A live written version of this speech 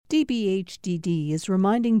DBHDD is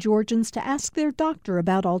reminding Georgians to ask their doctor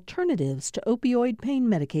about alternatives to opioid pain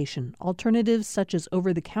medication. Alternatives such as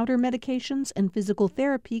over-the-counter medications and physical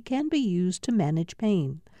therapy can be used to manage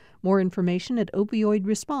pain. More information at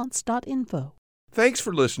opioidresponse.info. Thanks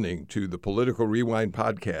for listening to the Political Rewind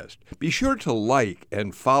podcast. Be sure to like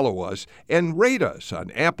and follow us and rate us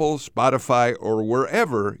on Apple, Spotify, or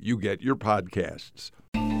wherever you get your podcasts.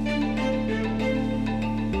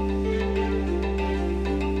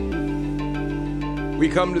 We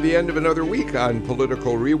come to the end of another week on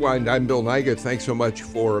Political Rewind. I'm Bill Nigut. Thanks so much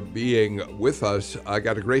for being with us. I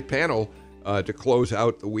got a great panel to close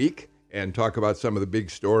out the week and talk about some of the big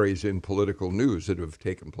stories in political news that have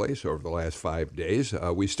taken place over the last 5 days.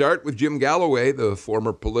 We start with Jim Galloway, the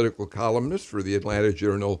former political columnist for the Atlanta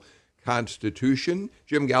Journal-Constitution.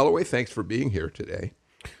 Jim Galloway, thanks for being here today.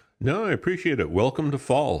 No, I appreciate it. Welcome to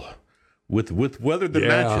fall with weather that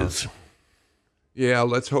matches. Yeah,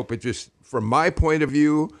 let's hope it just, from my point of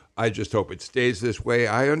view, I just hope it stays this way.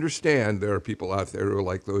 I understand there are people out there who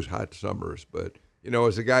like those hot summers, but, you know,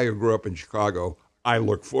 as a guy who grew up in Chicago, I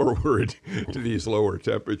look forward to these lower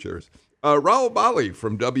temperatures. Raul Bali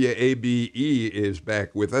from WABE is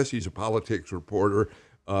back with us. He's a politics reporter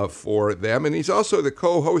for them, and he's also the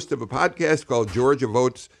co-host of a podcast called Georgia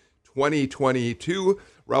Votes 2022.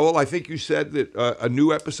 Raul, I think you said that a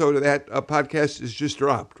new episode of that podcast is just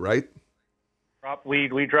dropped, right?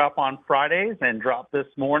 We drop on Fridays and drop this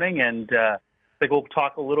morning, and I think we'll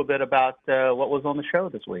talk a little bit about what was on the show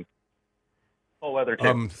this week. Oh, weather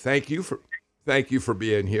too. Thank you for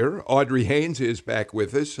being here. Audrey Haynes is back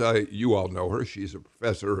with us. You all know her. She's a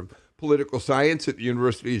professor of political science at the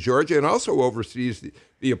University of Georgia and also oversees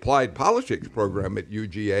the applied politics program at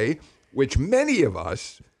UGA, which many of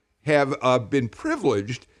us have been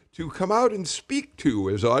privileged to come out and speak to,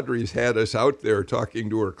 as Audrey's had us out there talking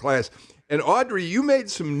to her class. And Audrey, you made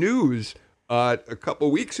some news a couple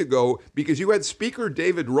weeks ago because you had Speaker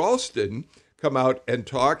David Ralston come out and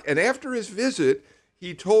talk. And after his visit,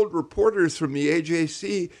 he told reporters from the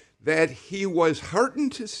AJC that he was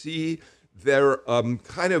heartened to see their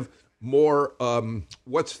kind of more,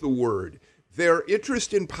 their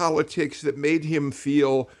interest in politics that made him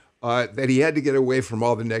feel that he had to get away from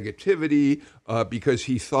all the negativity because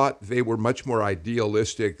he thought they were much more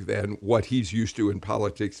idealistic than what he's used to in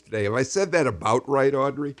politics today. Have I said that about right,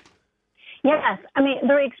 Audrey? Yes. I mean,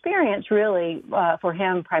 the experience really for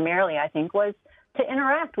him primarily, I think, was to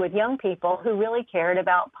interact with young people who really cared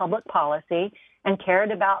about public policy and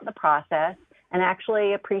cared about the process and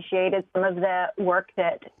actually appreciated some of the work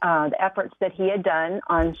that the efforts that he had done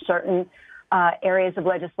on certain areas of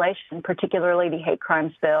legislation, particularly the hate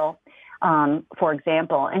crimes bill, for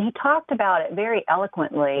example. And he talked about it very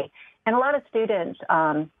eloquently. And a lot of students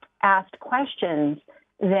asked questions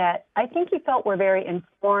that I think he felt were very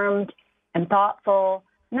informed and thoughtful,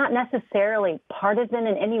 not necessarily partisan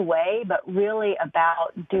in any way, but really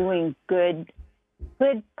about doing good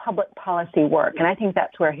public policy work. And I think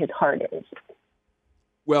that's where his heart is.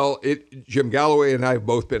 Well, Jim Galloway and I have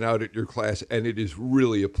both been out at your class, and it is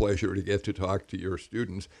really a pleasure to get to talk to your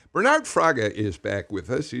students. Bernard Fraga is back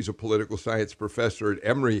with us. He's a political science professor at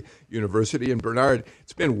Emory University. And Bernard,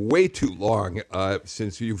 it's been way too long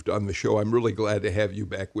since you've done the show. I'm really glad to have you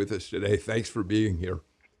back with us today. Thanks for being here.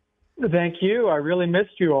 Thank you. I really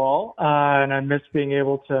missed you all, and I missed being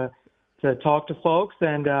able to talk to folks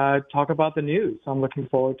and talk about the news. I'm looking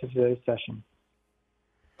forward to today's session.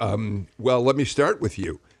 Well, let me start with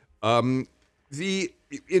you. In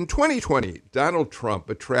 2020, Donald Trump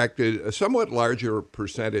attracted a somewhat larger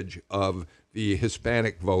percentage of the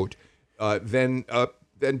Hispanic vote than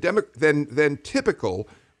typical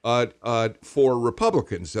for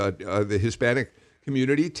Republicans. The Hispanic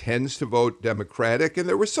community tends to vote Democratic, and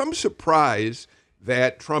there was some surprise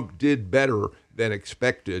that Trump did better than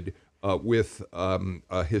expected with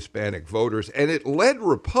Hispanic voters. And it led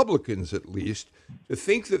Republicans, at least, to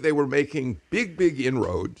think that they were making big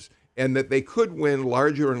inroads and that they could win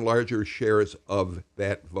larger and larger shares of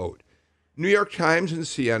that vote. New York Times and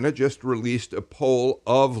Siena just released a poll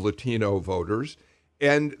of Latino voters,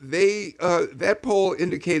 and that poll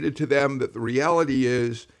indicated to them that the reality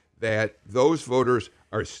is that those voters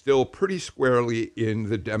are still pretty squarely in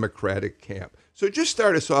the Democratic camp. So just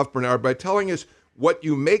start us off, Bernard, by telling us what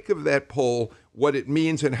you make of that poll, what it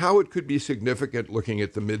means, and how it could be significant looking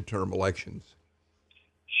at the midterm elections.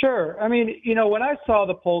 Sure. I mean, when I saw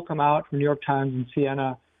the poll come out from New York Times and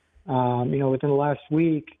Siena, within the last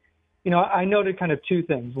week, I noted kind of two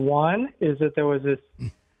things. One is that there was this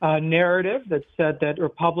narrative that said that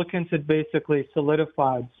Republicans had basically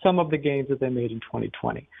solidified some of the gains that they made in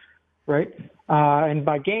 2020, right? And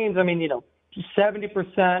by gains, I mean,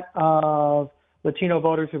 70% of Latino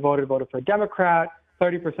voters who voted for a Democrat,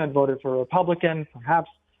 30% voted for a Republican, perhaps,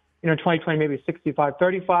 2020 maybe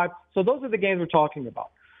 65-35. So those are the gains we're talking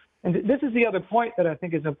about. And this is the other point that I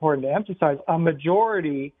think is important to emphasize. A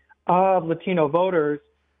majority of Latino voters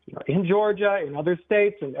in Georgia, in other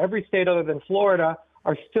states, in every state other than Florida,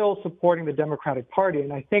 are still supporting the Democratic Party.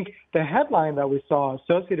 And I think the headline that we saw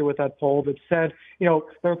associated with that poll that said, the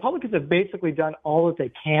Republicans have basically done all that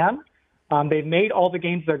they can. They've made all the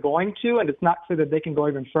gains they're going to, and it's not clear that they can go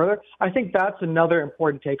even further. I think that's another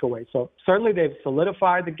important takeaway. So certainly they've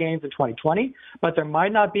solidified the gains in 2020, but there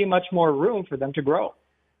might not be much more room for them to grow.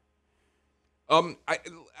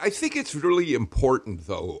 I think it's really important,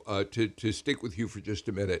 though, to stick with you for just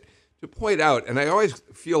a minute, to point out, and I always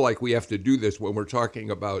feel like we have to do this when we're talking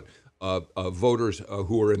about voters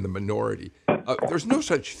who are in the minority. There's no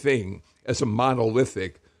such thing as a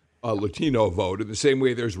monolithic Latino vote, in the same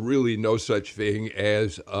way there's really no such thing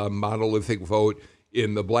as a monolithic vote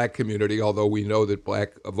in the black community, although we know that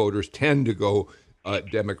black voters tend to go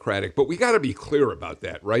Democratic. But we got to be clear about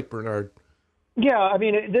that, right, Bernard? Yeah, I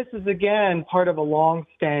mean, this is, again, part of a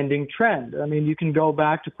long-standing trend. I mean, you can go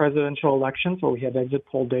back to presidential elections where we had exit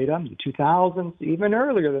poll data in the 2000s, even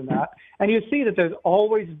earlier than that, and you see that there's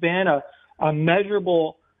always been a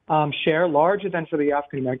measurable share, larger than for the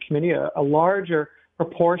African-American community, a larger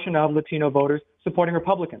proportion of Latino voters supporting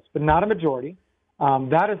Republicans, but not a majority.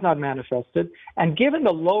 That is not manifested. And given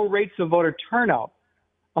the low rates of voter turnout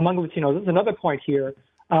among Latinos, this is another point here,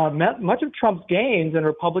 much of Trump's gains and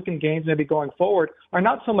Republican gains maybe going forward are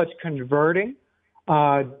not so much converting,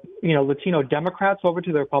 Latino Democrats over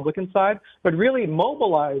to the Republican side, but really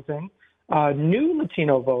mobilizing new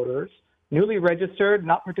Latino voters, newly registered,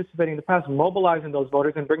 not participating in the past, mobilizing those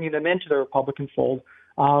voters and bringing them into the Republican fold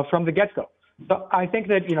from the get-go. So I think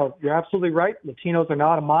that, you're absolutely right. Latinos are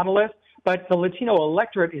not a monolith, but the Latino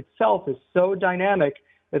electorate itself is so dynamic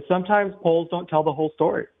that sometimes polls don't tell the whole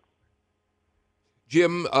story.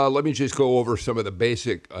 Jim, let me just go over some of the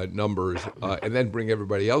basic numbers and then bring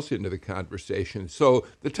everybody else into the conversation. So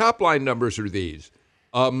the top line numbers are these.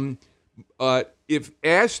 If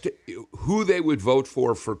asked who they would vote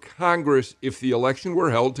for Congress if the election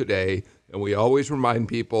were held today, and we always remind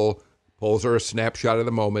people polls are a snapshot of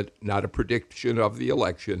the moment, not a prediction of the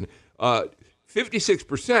election,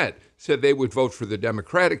 56% said they would vote for the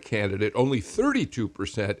Democratic candidate. Only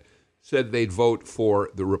 32% said they'd vote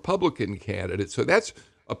for the Republican candidate. So that's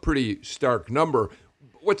a pretty stark number.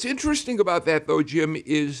 What's interesting about that, though, Jim,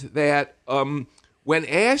 is that when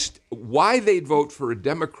asked why they'd vote for a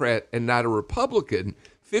Democrat and not a Republican,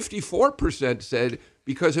 54% said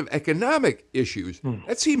because of economic issues.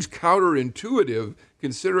 That seems counterintuitive,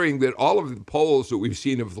 considering that all of the polls that we've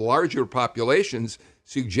seen of the larger populations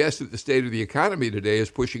suggest that the state of the economy today is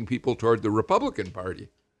pushing people toward the Republican Party.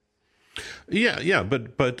 Yeah,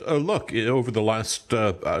 but look, over the last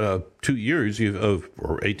 2 years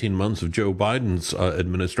or 18 months of Joe Biden's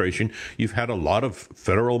administration, you've had a lot of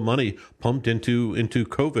federal money pumped into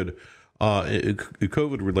COVID.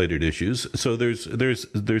 COVID-related issues, so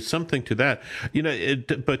there's something to that,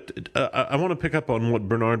 but I want to pick up on what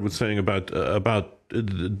Bernard was saying about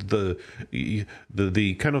the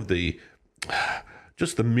kind of the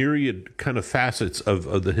just the myriad kind of facets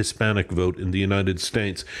of the Hispanic vote in the United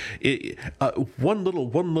States. One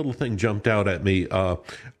little thing jumped out at me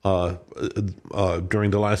during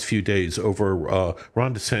the last few days over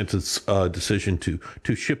Ron DeSantis' decision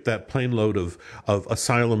to ship that plane load of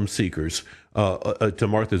asylum seekers to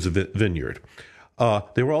Martha's Vineyard.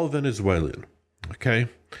 They were all Venezuelan, okay?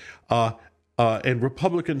 And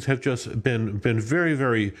Republicans have just been very,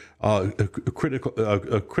 very critical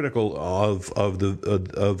of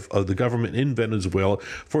the government in Venezuela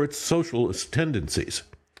for its socialist tendencies.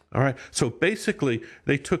 All right, so basically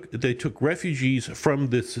they took refugees from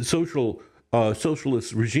this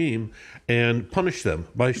socialist regime and punished them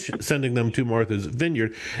by sending them to Martha's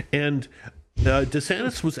Vineyard, and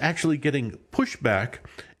DeSantis was actually getting pushback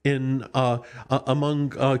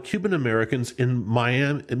among Cuban Americans in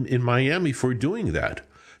Miami for doing that.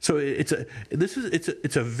 So it's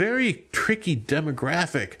a very tricky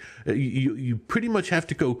demographic. You pretty much have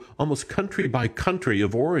to go almost country by country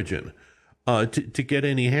of origin to get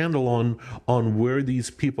any handle on where these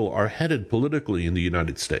people are headed politically in the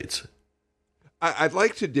United States. I'd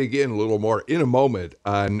like to dig in a little more in a moment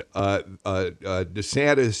on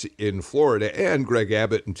DeSantis in Florida and Greg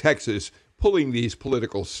Abbott in Texas pulling these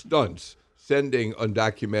political stunts, sending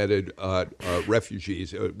undocumented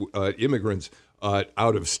refugees, immigrants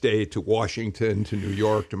out of state to Washington, to New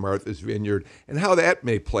York, to Martha's Vineyard, and how that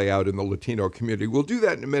may play out in the Latino community. We'll do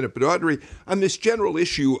that in a minute. But Audrey, on this general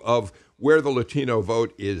issue of where the Latino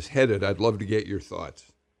vote is headed. I'd love to get your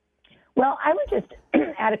thoughts. Well, I would just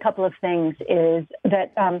add a couple of things is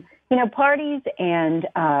that, parties and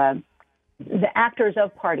the actors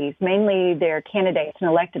of parties, mainly their candidates and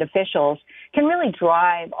elected officials, can really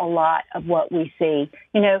drive a lot of what we see.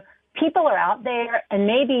 People are out there and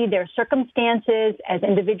maybe their circumstances as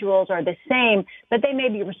individuals are the same, but they may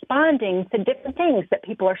be responding to different things that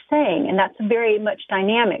people are saying, and that's very much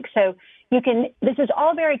dynamic. So this is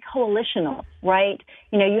all very coalitional, right?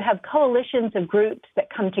 You have coalitions of groups that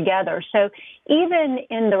come together. So even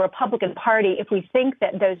in the Republican Party, if we think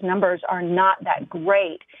that those numbers are not that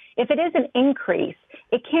great, if it is an increase,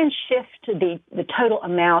 it can shift the total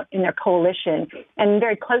amount in their coalition. And in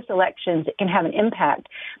very close elections, it can have an impact.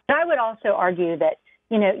 But I would also argue that,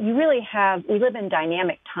 we live in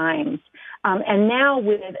dynamic times. And now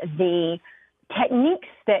with the techniques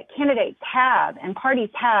that candidates have and parties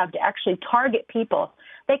have to actually target people,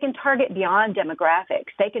 they can target beyond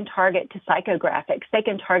demographics. They can target to psychographics. They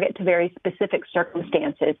can target to very specific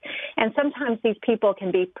circumstances. And sometimes these people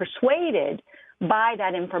can be persuaded by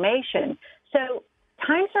that information. So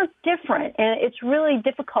times are different, and it's really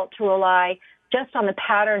difficult to rely just on the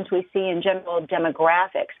patterns we see in general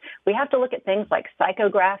demographics. We have to look at things like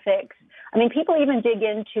psychographics. People even dig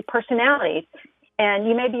into personalities. And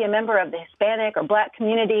you may be a member of the Hispanic or Black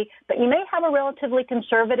community, but you may have a relatively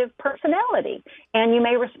conservative personality, and you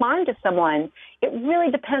may respond to someone. It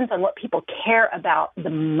really depends on what people care about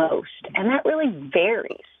the most, and that really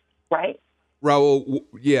varies, right? Raul,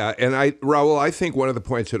 yeah, and Raul, I think one of the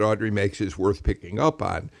points that Audrey makes is worth picking up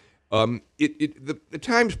on. The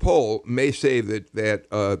Times poll may say that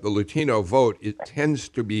the Latino vote tends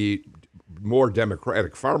to be more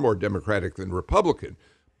Democratic, far more Democratic than Republican,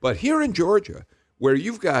 but here in Georgia, where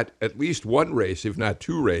you've got at least one race, if not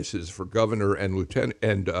two races, for governor and lieutenant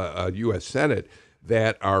and U.S. Senate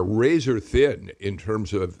that are razor thin in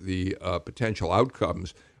terms of the potential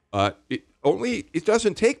outcomes. It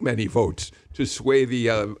doesn't take many votes to sway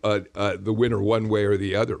the winner one way or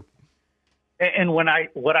the other. And what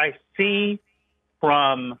I see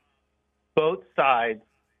from both sides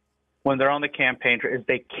when they're on the campaign trail is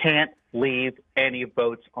they can't leave any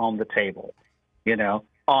votes on the table.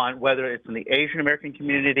 On whether it's in the Asian American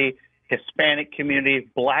community, Hispanic community,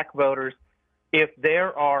 Black voters. If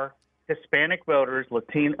there are Hispanic voters,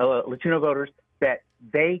 Latino voters that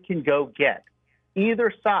they can go get,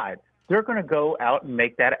 either side, they're going to go out and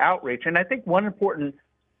make that outreach. And I think one important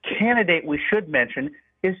candidate we should mention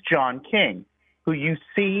is John King, who you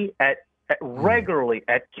see regularly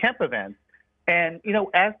at Kemp events. And,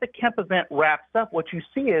 as the Kemp event wraps up, what you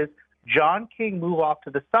see is John King move off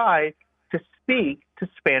to the side to speak to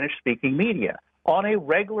Spanish-speaking media on a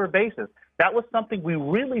regular basis. That was something we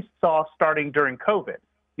really saw starting during COVID.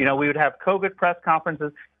 We would have COVID press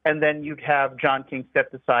conferences, and then you'd have John King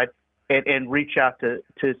step aside and reach out to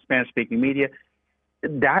Spanish-speaking media.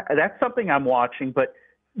 That's something I'm watching, but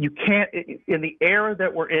you can't – in the era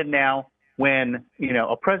that we're in now, when,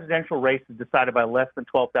 a presidential race is decided by less than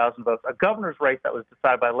 12,000 votes, a governor's race that was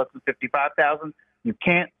decided by less than 55,000, you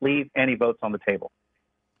can't leave any votes on the table.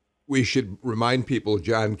 We should remind people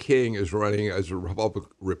John King is running as a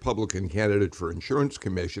Republican candidate for insurance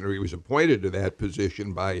commissioner. He was appointed to that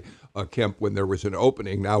position by Kemp when there was an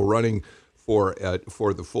opening, now running for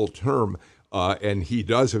the full term. And he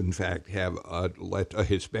does, in fact, have a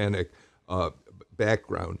Hispanic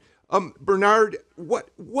background. Bernard,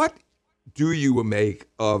 what do you make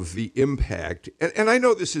of the impact? And I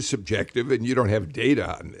know this is subjective and you don't have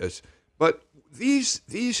data on this, but these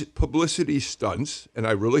publicity stunts, and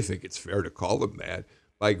I really think it's fair to call them that,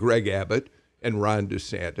 by Greg Abbott and Ron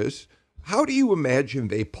DeSantis, how do you imagine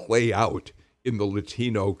they play out in the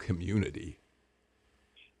Latino community?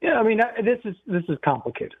 Yeah, this is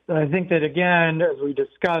complicated. I think that, again, as we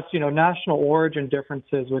discussed, national origin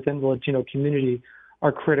differences within the Latino community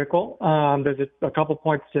are critical. There's a couple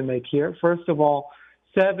points to make here. First of all,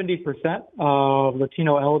 70% of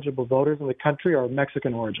Latino eligible voters in the country are of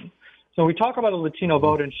Mexican origin. So when we talk about a Latino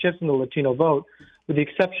vote and shifts in the Latino vote, with the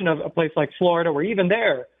exception of a place like Florida, where even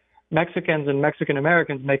there, Mexicans and Mexican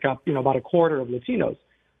Americans make up, about a quarter of Latinos.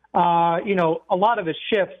 A lot of the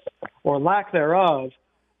shifts or lack thereof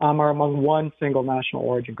are among one single national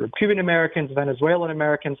origin group. Cuban Americans, Venezuelan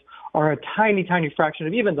Americans are a tiny, tiny fraction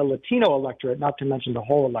of even the Latino electorate, not to mention the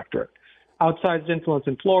whole electorate. Outsized influence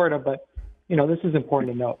in Florida, but, this is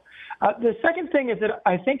important to note. The second thing is that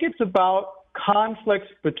I think it's about conflicts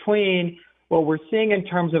between what we're seeing in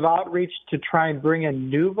terms of outreach to try and bring in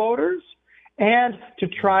new voters and to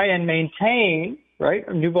try and maintain,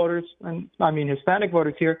 right, new voters, and Hispanic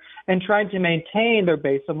voters here, and trying to maintain their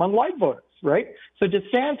base among white voters. right? So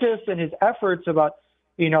DeSantis and his efforts about,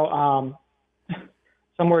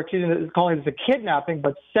 some were calling this a kidnapping,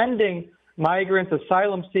 but sending migrants,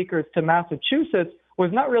 asylum seekers to Massachusetts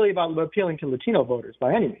was not really about appealing to Latino voters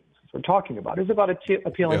by any means. That's what we're talking about. It's about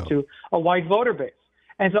appealing to a white voter base.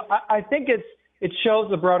 And so I think it shows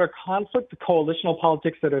the broader conflict, the coalitional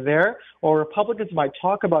politics that are there, or Republicans might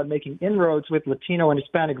talk about making inroads with Latino and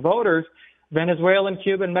Hispanic voters. Venezuelan,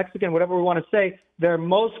 Cuban, Mexican, whatever we want to say, their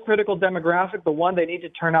most critical demographic, the one they need to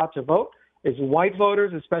turn out to vote, is white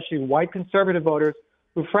voters, especially white conservative voters,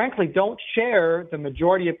 who frankly don't share the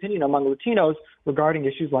majority opinion among Latinos regarding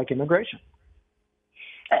issues like immigration.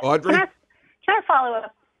 Audrey? Can I follow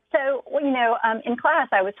up? So, in class,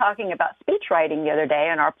 I was talking about speech writing the other day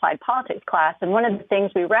in our applied politics class, and one of the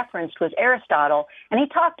things we referenced was Aristotle, and he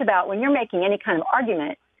talked about when you're making any kind of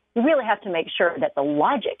argument, you really have to make sure that the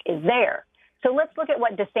logic is there. So let's look at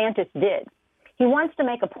what DeSantis did. He wants to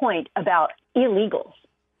make a point about illegals.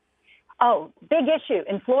 Oh, big issue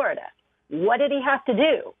in Florida. What did he have to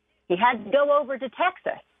do? He had to go over to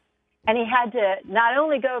Texas. And he had to not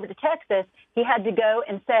only go over to Texas, he had to go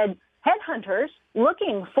and said headhunters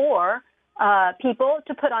looking for people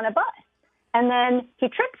to put on a bus. And then he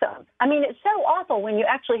tricked them. I mean, it's so awful when you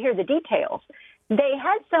actually hear the details. They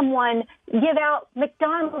had someone give out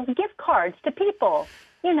McDonald's gift cards to people,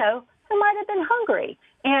 who might have been hungry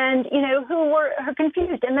and, who were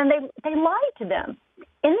confused. And then they lied to them.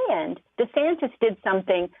 In the end, DeSantis did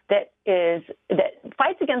something that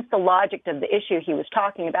fights against the logic of the issue he was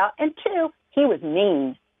talking about. And two, he was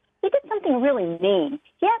mean. He did something really mean.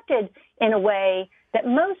 He acted in a way that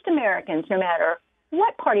most Americans, no matter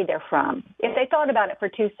what party they're from, if they thought about it for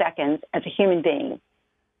 2 seconds as a human being,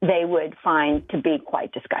 they would find to be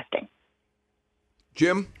quite disgusting.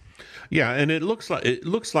 Jim? Yeah, and it looks like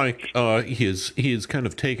he has kind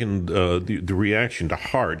of taken the reaction to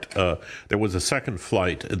heart. There was a second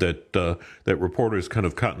flight that reporters kind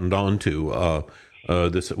of cottoned on to.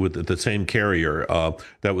 This with the same carrier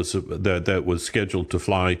that was scheduled to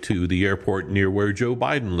fly to the airport near where Joe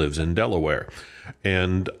Biden lives in Delaware,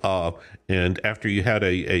 and after you had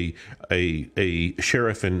a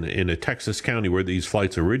sheriff in a Texas county where these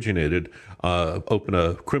flights originated open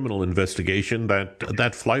a criminal investigation,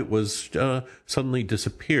 that flight was suddenly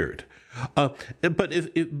disappeared. But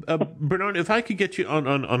if Bernard, if I could get you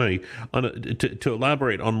to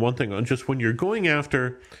elaborate on one thing on just when you're going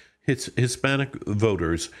after Hispanic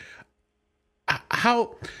voters,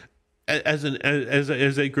 how as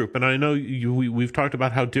a group, and I know we've talked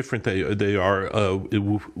about how different they are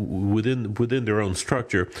within their own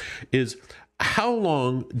structure, is how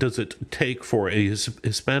long does it take for a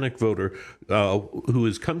Hispanic voter who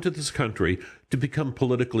has come to this country to become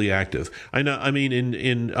politically active? I know. I mean,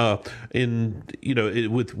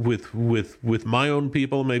 with my own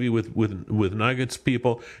people, maybe with Nugget's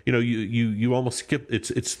people, you almost skip.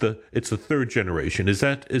 It's the third generation. Is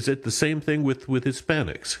it the same thing with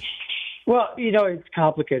Hispanics? Well, it's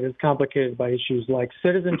complicated. It's complicated by issues like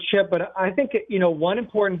citizenship. But I think, one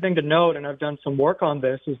important thing to note, and I've done some work on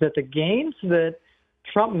this, is that the gains that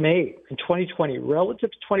Trump made in 2020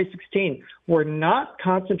 relative to 2016 were not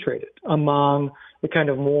concentrated among the kind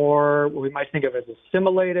of more what we might think of as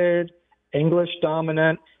assimilated,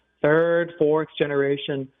 English-dominant, third, fourth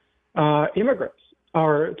generation immigrants,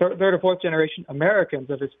 or third or fourth generation Americans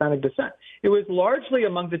of Hispanic descent. It was largely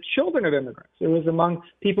among the children of immigrants. It was among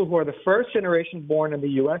people who are the first generation born in the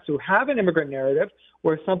U.S. who have an immigrant narrative,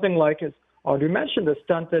 where something like, as Audrey mentioned, the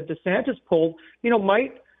stunt that DeSantis pulled,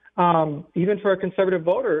 might, even for a conservative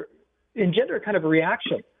voter, engender kind of a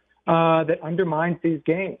reaction that undermines these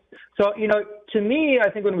gains. So, to me, I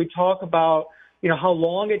think when we talk about, how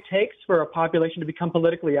long it takes for a population to become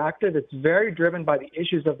politically active, it's very driven by the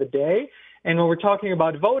issues of the day. And when we're talking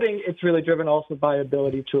about voting, it's really driven also by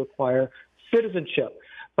ability to acquire citizenship.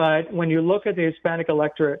 But when you look at the Hispanic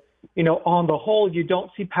electorate, on the whole, you don't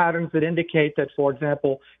see patterns that indicate that, for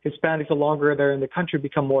example, Hispanics, the longer they're in the country,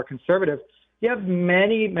 become more conservative. You have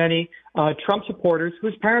many, many Trump supporters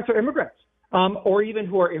whose parents are immigrants, or even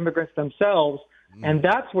who are immigrants themselves. And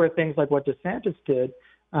that's where things like what DeSantis did,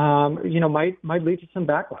 might lead to some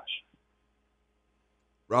backlash.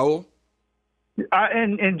 Raul?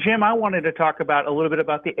 And Jim, I wanted to talk about a little bit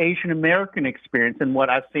about the Asian American experience and what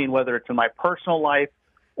I've seen, whether it's in my personal life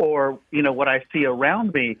or, what I see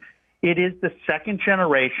around me. It is the second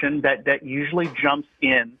generation that usually jumps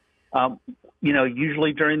in,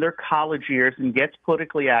 usually during their college years and gets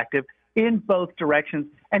politically active in both directions.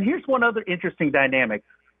 And here's one other interesting dynamic.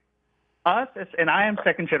 And I am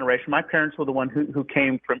second generation. My parents were the one who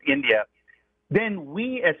came from India. Then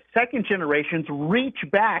we as second generations reach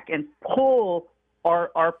back and pull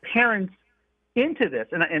our parents' into this.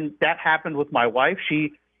 And that happened with my wife.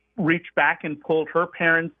 She reached back and pulled her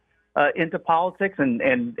parents into politics,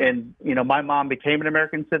 and my mom became an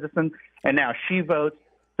American citizen, and now she votes.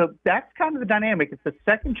 So that's kind of the dynamic. It's the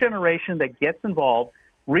second generation that gets involved,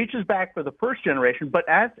 reaches back for the first generation. But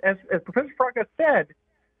as Professor Fraga said,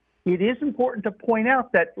 it is important to point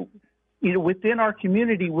out that within our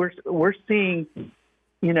community, we're seeing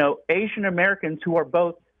Asian Americans who are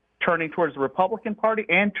both turning towards the Republican Party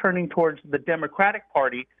and turning towards the Democratic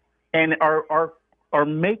Party, and are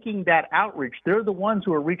making that outreach. They're the ones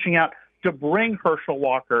who are reaching out to bring Herschel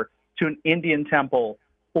Walker to an Indian temple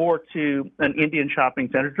or to an Indian shopping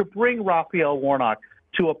center, to bring Raphael Warnock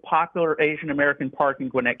to a popular Asian American park in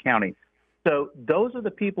Gwinnett County. So those are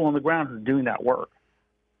the people on the ground who are doing that work.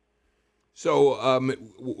 So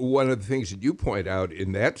one of the things that you point out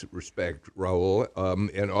in that respect, Raul,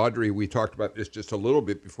 and Audrey, we talked about this just a little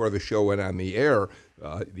bit before the show went on the air,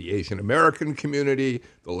 the Asian American community,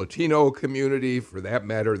 the Latino community, for that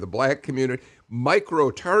matter, the Black community.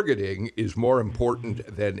 Micro-targeting is more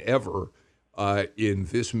important than ever in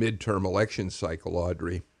this midterm election cycle,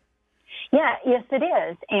 Audrey. Yeah, yes, it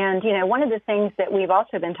is. And, one of the things that we've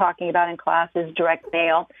also been talking about in class is direct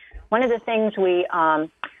mail. One of the things we've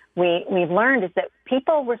learned is that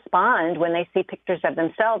people respond when they see pictures of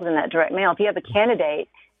themselves in that direct mail. If you have a candidate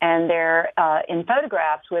and they're in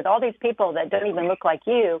photographs with all these people that don't even look like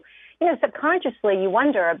you, subconsciously you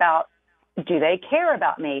wonder about, do they care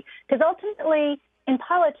about me? Because ultimately in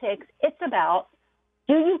politics, it's about,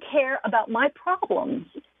 do you care about my problems?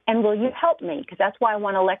 And will you help me? Because that's why I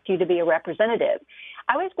want to elect you to be a representative.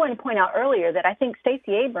 I was going to point out earlier that I think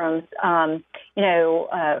Stacey Abrams,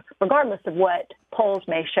 regardless of what polls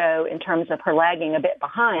may show in terms of her lagging a bit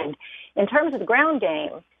behind, in terms of the ground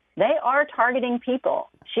game, they are targeting people.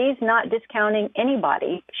 She's not discounting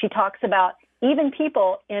anybody. She talks about even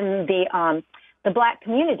people in the Black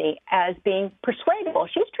community as being persuadable.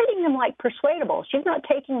 She's treating them like persuadable. She's not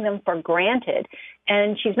taking them for granted.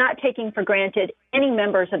 And she's not taking for granted any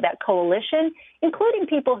members of that coalition, including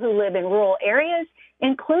people who live in rural areas,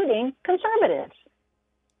 including conservatives.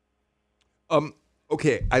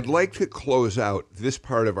 Okay, I'd like to close out this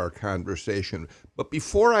part of our conversation. But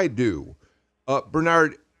before I do,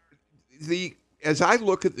 Bernard, as I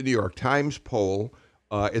look at the New York Times poll,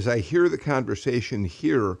 as I hear the conversation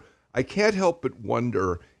here, I can't help but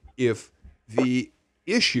wonder if the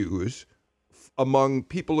issues among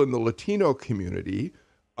people in the Latino community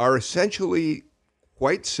are essentially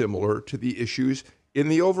quite similar to the issues in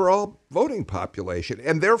the overall voting population.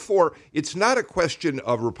 And therefore, it's not a question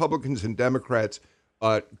of Republicans and Democrats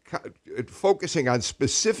focusing on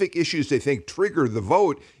specific issues they think trigger the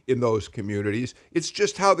vote in those communities. It's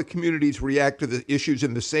just how the communities react to the issues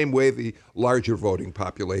in the same way the larger voting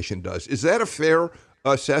population does. Is that a fair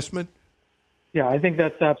assessment? Yeah, I think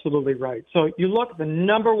that's absolutely right. So you look at the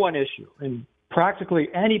number one issue in practically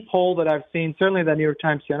any poll that I've seen, certainly the New York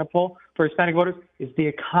Times Siena poll for Hispanic voters, is the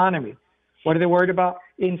economy. What are they worried about?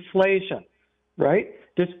 Inflation, right?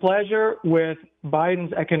 Displeasure with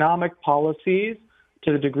Biden's economic policies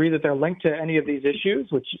to the degree that they're linked to any of these issues,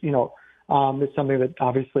 which, is something that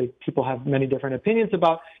obviously people have many different opinions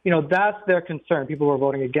about. That's their concern. People who are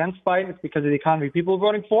voting against Biden, it's because of the economy. People who are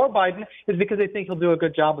voting for Biden is because they think he'll do a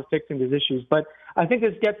good job of fixing these issues. But I think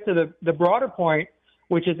this gets to the broader point,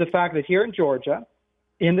 which is the fact that here in Georgia,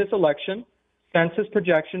 in this election, census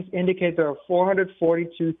projections indicate there are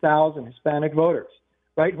 442,000 Hispanic voters,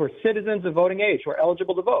 right, who are citizens of voting age, who are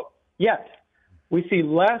eligible to vote. Yet, we see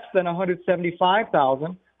less than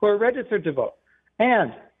 175,000 who are registered to vote,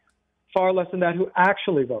 and far less than that who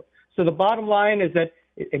actually vote. So the bottom line is that,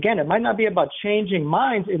 again, it might not be about changing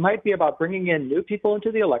minds. It might be about bringing in new people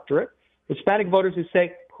into the electorate, Hispanic voters who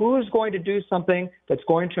say, who's going to do something that's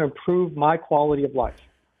going to improve my quality of life?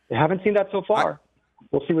 They haven't seen that so far.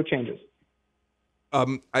 We'll see what changes.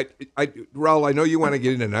 Raul, I know you want to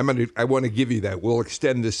get in, and I want to give you that. We'll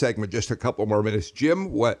extend this segment just a couple more minutes.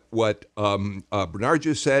 Jim, what Bernard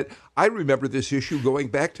just said, I remember this issue going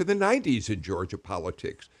back to the 90s in Georgia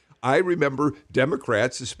politics. I remember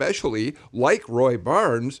Democrats, especially like Roy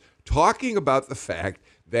Barnes, talking about the fact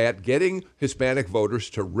that getting Hispanic voters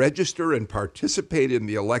to register and participate in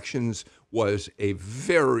the elections was a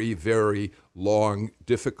very, very long,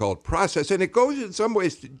 difficult process. And it goes in some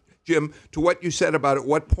ways, Jim, to what you said about at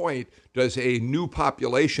what point does a new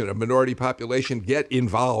population, a minority population, get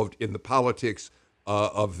involved in the politics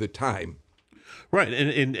of the time. Right,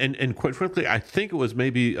 and quite frankly, I think it was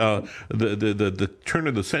maybe the turn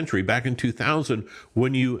of the century, back in 2000,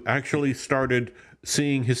 when you actually started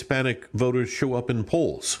seeing Hispanic voters show up in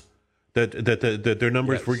polls. that their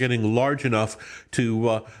numbers were getting large enough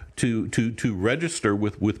to register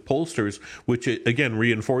with pollsters, which again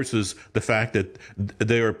reinforces the fact that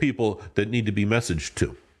there are people that need to be messaged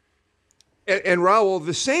to. And Raul,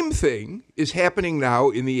 the same thing is happening now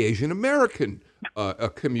in the Asian American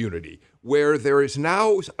community, where there is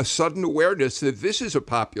now a sudden awareness that this is a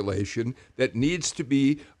population that needs to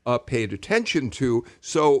be paid attention to.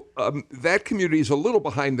 So that community is a little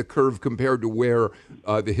behind the curve compared to where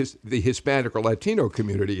the Hispanic or Latino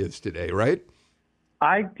community is today, right?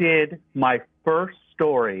 I did my first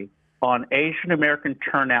story on Asian American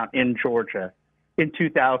turnout in Georgia in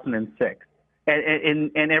 2006.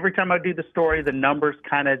 And every time I do the story, the numbers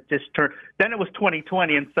kind of just turn. Then it was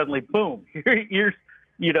 2020, and suddenly, boom! Here's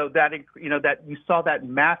that you saw that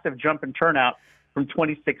massive jump in turnout from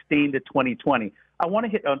 2016 to 2020. I want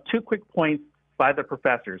to hit on two quick points by the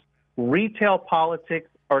professors. Retail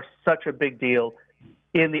politics are such a big deal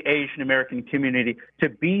in the Asian American community. To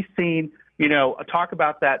be seen, talk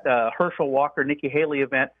about that Herschel Walker, Nikki Haley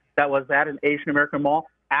event that was at an Asian American mall.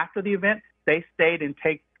 After the event, they stayed and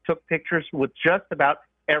took pictures with just about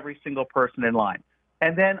every single person in line.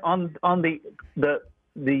 And then on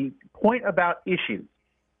the point about issues,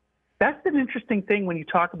 that's an interesting thing when you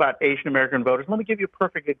talk about Asian American voters. Let me give you a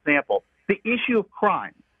perfect example. The issue of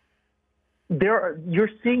crime. You're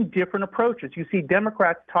seeing different approaches. You see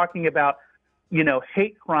Democrats talking about,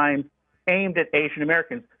 hate crimes aimed at Asian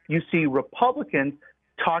Americans. You see Republicans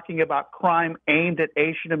talking about crime aimed at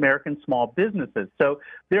Asian American small businesses. So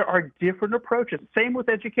there are different approaches. Same with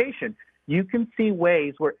education. You can see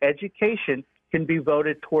ways where education can be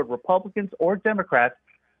voted toward Republicans or Democrats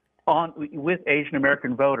with Asian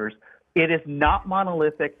American voters. It is not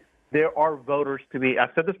monolithic. There are voters to be,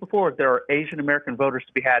 I've said this before, there are Asian American voters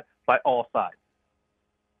to be had by all sides.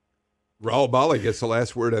 Raul Bali gets the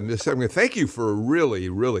last word on this segment. Thank you for a really,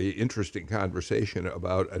 really interesting conversation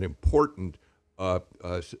about an important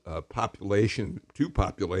two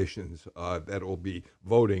populations that will be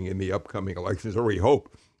voting in the upcoming elections, or we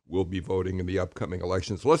hope will be voting in the upcoming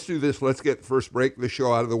elections. Let's do this. Let's get the first break of the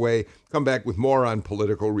show out of the way. Come back with more on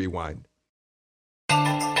Political Rewind.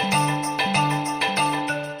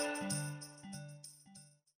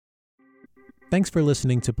 Thanks for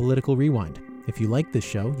listening to Political Rewind. If you like this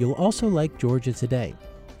show, you'll also like Georgia Today.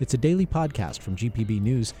 It's a daily podcast from GPB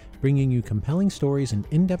News, bringing you compelling stories and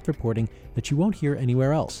in-depth reporting that you won't hear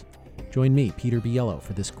anywhere else. Join me, Peter Biello,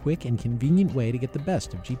 for this quick and convenient way to get the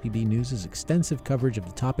best of GPB News' extensive coverage of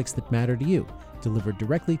the topics that matter to you, delivered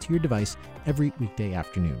directly to your device every weekday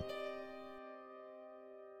afternoon.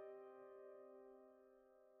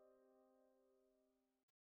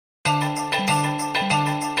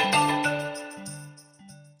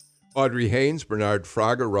 Audrey Haynes, Bernard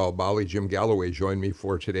Fraga, Raul Bali, Jim Galloway join me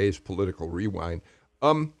for today's Political Rewind.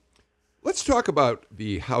 Let's talk about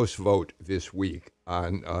the House vote this week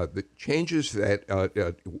on the changes that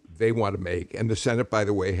they want to make, and the Senate, by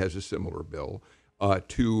the way, has a similar bill,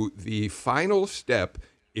 to the final step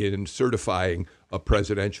in certifying a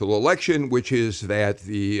presidential election, which is that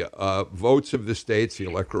the votes of the states, the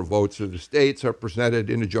electoral votes of the states, are presented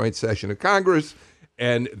in a joint session of Congress,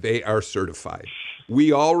 and they are certified.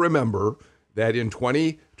 We all remember that in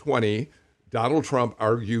 2020, Donald Trump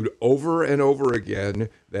argued over and over again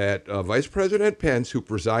that Vice President Pence, who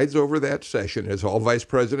presides over that session, as all vice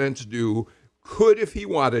presidents do, could, if he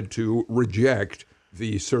wanted to, reject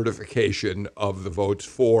the certification of the votes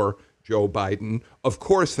for Joe Biden. Of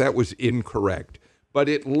course, that was incorrect. But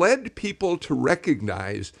it led people to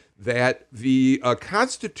recognize that the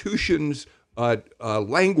Constitution's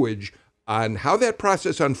language on how that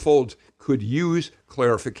process unfolds could use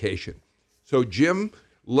clarification. So, Jim,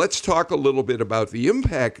 let's talk a little bit about the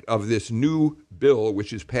impact of this new bill,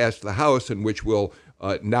 which has passed the House and which will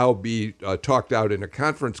now be talked out in a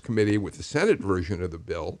conference committee with the Senate version of the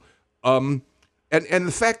bill, and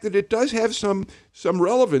the fact that it does have some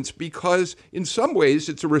relevance because in some ways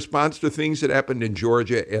it's a response to things that happened in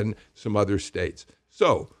Georgia and some other states.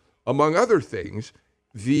 So, among other things,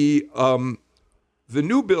 the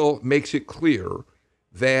new bill makes it clear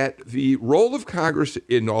that the role of Congress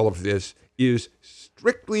in all of this is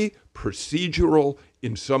strictly procedural,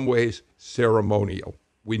 in some ways ceremonial.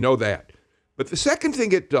 We know that. But the second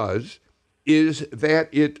thing it does is that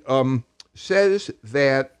it says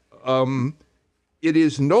that it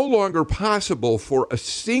is no longer possible for a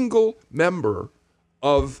single member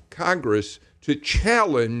of Congress to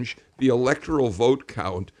challenge the electoral vote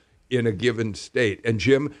count in a given state. And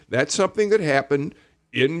Jim, that's something that happened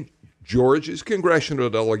in Georgia's congressional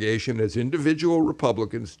delegation as individual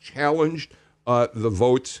Republicans challenged the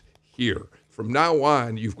votes here. from now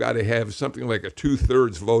on, you've got to have something like a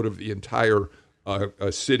 2/3 vote of the entire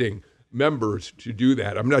sitting members to do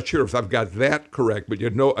that. I'm not sure if I've got that correct, but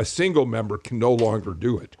a single member can no longer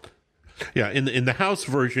do it. Yeah, in the House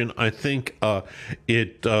version, I think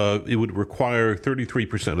it would require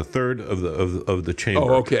 33%, a third of the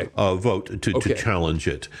chamber vote to challenge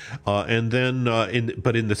it, and then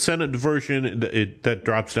in the Senate version, that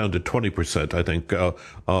drops down to 20%. I think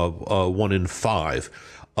 1 in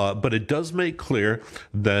 5. But it does make clear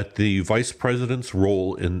that the vice president's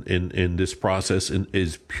role in this process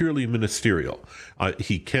is purely ministerial.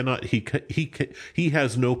 He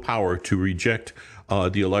has no power to reject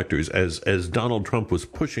the electors, as Donald Trump was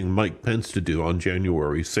pushing Mike Pence to do on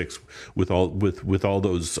January 6th with all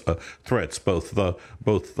those threats,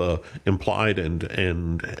 both implied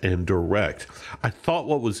and direct. I thought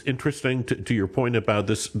what was interesting to your point about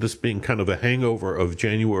this being kind of a hangover of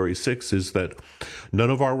January 6th is that none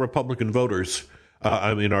of our Republican voters,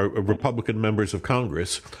 our Republican members of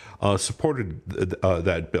Congress, supported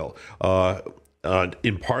that bill.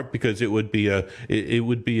 In part because it would be a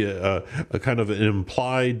kind of an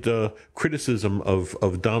implied criticism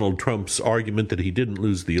of Donald Trump's argument that he didn't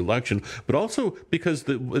lose the election, but also because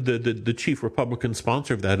the chief Republican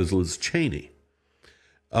sponsor of that is Liz Cheney.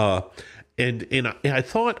 And I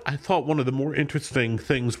thought one of the more interesting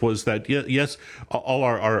things was that yes, all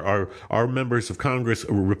our members of Congress,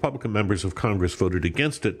 Republican members of Congress, voted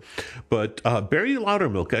against it, but Barry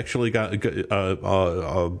Loudermilk actually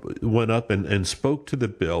went up and spoke to the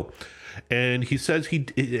bill, and he said he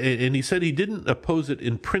didn't oppose it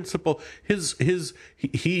in principle.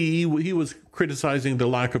 He was criticizing the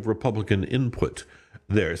lack of Republican input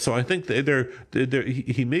there. So I think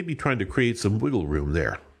he may be trying to create some wiggle room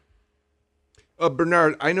there.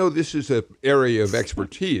 Bernard, I know this is an area of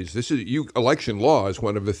expertise. Election law is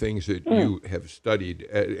one of the things that you have studied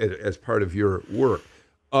as part of your work.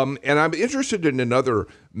 And I'm interested in another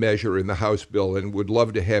measure in the House bill and would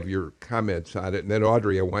love to have your comments on it. And then,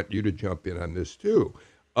 Audrey, I want you to jump in on this, too.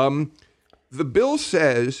 The bill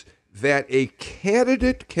says that a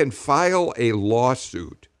candidate can file a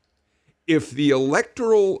lawsuit if the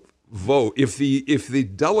electoral vote, if the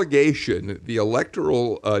delegation, the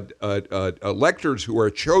electoral electors who are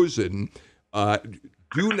chosen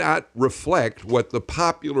do not reflect what the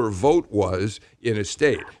popular vote was in a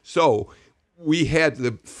state. So we had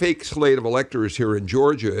the fake slate of electors here in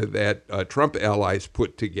Georgia that Trump allies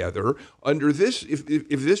put together. Under this, if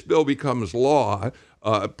this bill becomes law,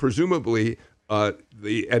 presumably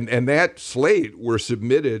and that slate were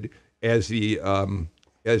submitted as the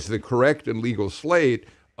correct and legal slate.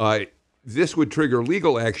 This would trigger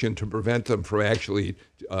legal action to prevent them from actually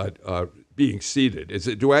being seated.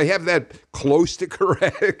 Do I have that close to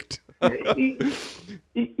correct? I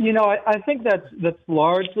think that's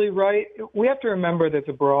largely right. We have to remember there's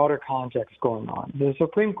a broader context going on. The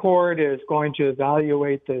Supreme Court is going to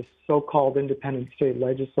evaluate this so-called independent state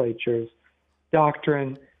legislatures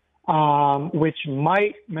doctrine, which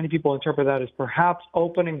many people interpret that as perhaps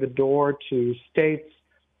opening the door to state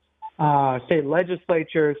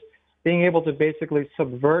legislatures being able to basically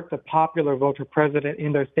subvert the popular vote for president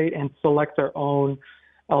in their state and select their own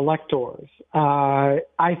electors.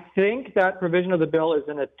 I think that provision of the bill is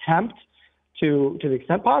an attempt to the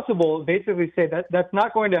extent possible, basically say that that's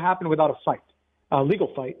not going to happen without a fight, a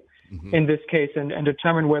legal fight in this case, and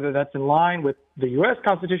determine whether that's in line with the U.S.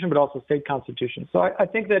 Constitution, but also state constitution. So I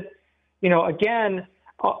think that, again,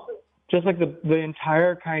 just like the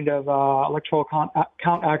entire kind of Electoral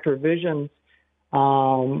Count Act revisions,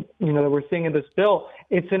 that we're seeing in this bill,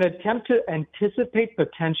 it's an attempt to anticipate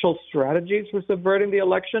potential strategies for subverting the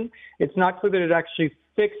election. It's not clear that it actually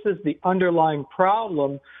fixes the underlying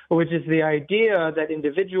problem, which is the idea that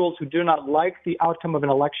individuals who do not like the outcome of an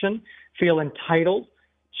election feel entitled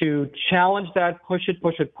to challenge that, push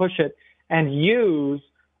it, and use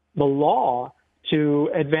the law to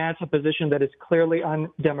advance a position that is clearly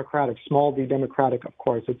undemocratic, small d democratic, of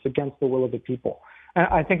course. It's against the will of the people. And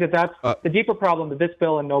I think that's the deeper problem that this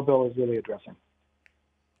bill and no bill is really addressing.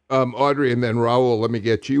 Audrey, and then Raul, let me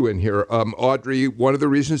get you in here. Audrey, one of the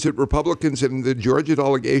reasons that Republicans in the Georgia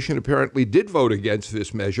delegation apparently did vote against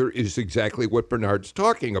this measure is exactly what Bernard's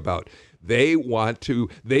talking about. They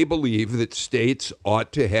believe that states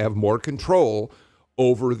ought to have more control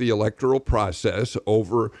over the electoral process,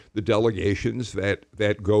 over the delegations that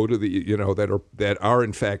go to the, that are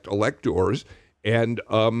in fact electors. And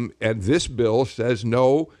this bill says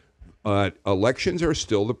no, elections are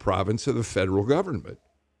still the province of the federal government.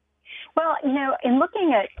 Well, in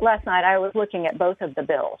looking at last night, I was looking at both of the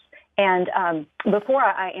bills. And before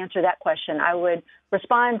I answer that question, I would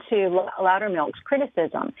respond to Loudermilk's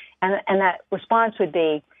criticism, and that response would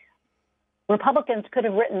be Republicans could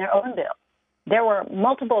have written their own bill. There were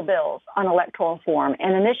multiple bills on electoral reform,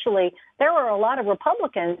 and initially there were a lot of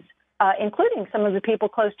Republicans, including some of the people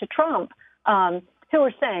close to Trump, who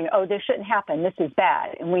were saying, oh, this shouldn't happen, this is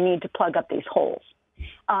bad, and we need to plug up these holes.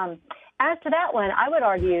 As to that one, I would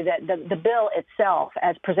argue that the bill itself,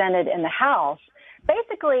 as presented in the House,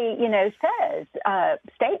 basically, says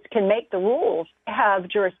states can make the rules, have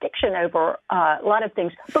jurisdiction over a lot of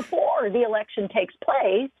things before the election takes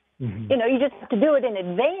place. Mm-hmm. You just have to do it in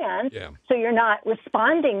advance, so you're not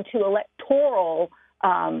responding to electoral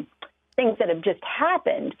things that have just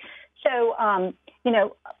happened. So,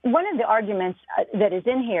 one of the arguments that is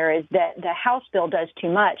in here is that the House bill does too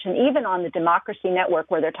much. And even on the Democracy Network,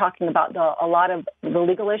 where they're talking about a lot of the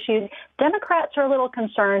legal issues, Democrats are a little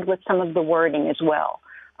concerned with some of the wording as well,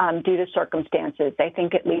 due to circumstances. They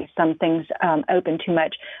think it leaves some things open too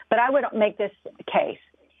much. But I would make this case.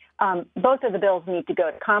 Both of the bills need to go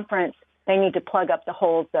to conference. They need to plug up the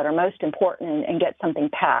holes that are most important and get something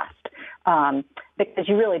passed, because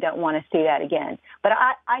you really don't want to see that again. But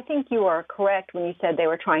I think you are correct when you said they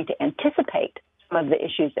were trying to anticipate some of the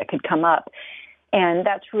issues that could come up. And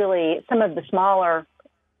that's really some of the smaller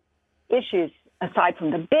issues, aside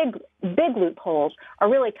from the big loopholes, are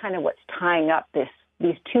really kind of what's tying up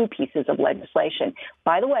these two pieces of legislation.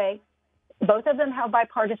 By the way, both of them have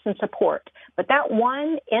bipartisan support, but that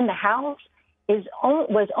one in the House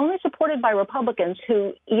was only supported by Republicans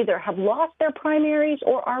who either have lost their primaries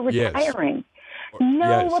or are retiring. Yes.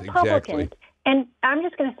 No Republicans. Exactly. And I'm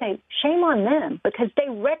just going to say, shame on them, because they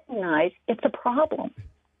recognize it's a problem.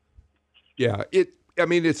 Yeah,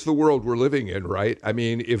 it's the world we're living in, right? I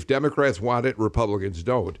mean, if Democrats want it, Republicans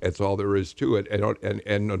don't. That's all there is to it.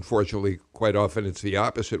 And unfortunately, quite often it's the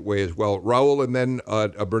opposite way as well. Raul, and then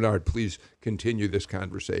Bernard, please continue this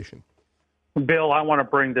conversation. Bill, I want to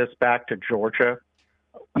bring this back to Georgia.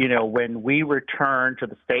 When we return to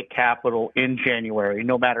the state capitol in January,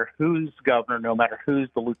 no matter who's governor, no matter who's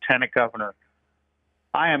the lieutenant governor,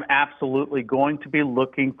 I am absolutely going to be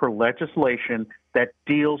looking for legislation that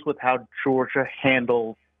deals with how Georgia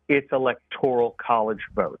handles its electoral college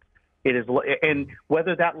vote. And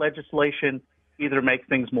whether that legislation either makes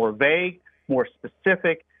things more vague, more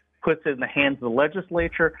specific, puts it in the hands of the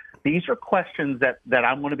legislature. These are questions that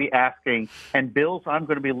I'm going to be asking, and bills I'm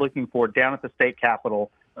going to be looking for down at the state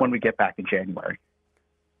capitol when we get back in January.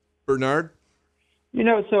 Bernard?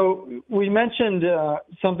 So we mentioned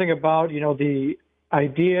something about, the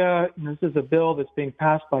idea, this is a bill that's being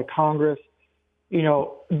passed by Congress.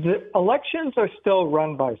 The elections are still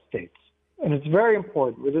run by states, and it's very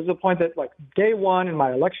important. This is a point that, like, day one in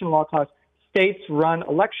my election law class, states run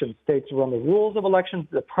elections. States run the rules of elections,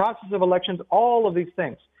 the process of elections, all of these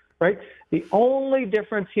things, right? The only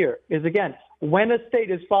difference here is, again, when a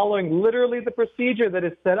state is following literally the procedure that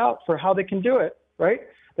is set out for how they can do it, right,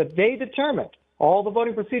 that they determined, all the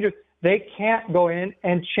voting procedures, they can't go in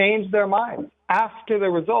and change their minds after the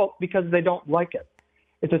result because they don't like it.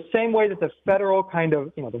 It's the same way that the federal kind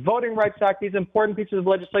of, the Voting Rights Act, these important pieces of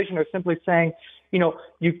legislation are simply saying,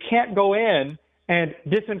 you can't go in and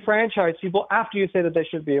disenfranchise people after you say that they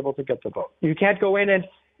should be able to get the vote. You can't go in and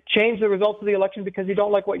change the results of the election because you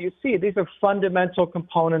don't like what you see. These are fundamental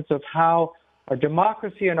components of how our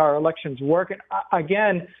democracy and our elections work. And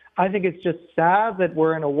again, I think it's just sad that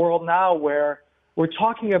we're in a world now where we're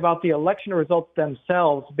talking about the election results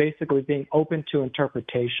themselves basically being open to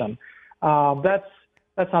interpretation.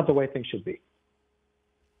 That's not the way things should be.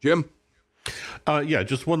 Jim?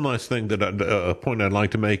 Just one last thing that a point I'd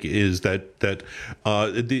like to make is that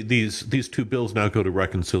these two bills now go to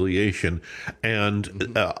reconciliation,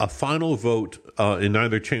 and a final vote in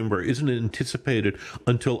either chamber isn't anticipated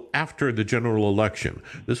until after the general election.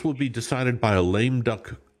 This will be decided by a lame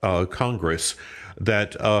duck Congress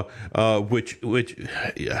that which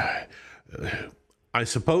I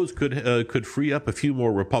suppose could free up a few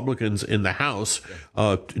more Republicans in the House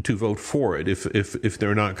to vote for it if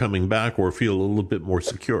they're not coming back or feel a little bit more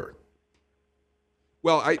secure.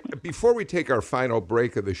 Well, before we take our final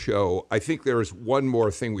break of the show, I think there is one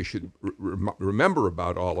more thing we should remember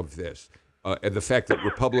about all of this, and the fact that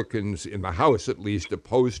Republicans in the House, at least,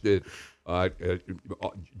 opposed it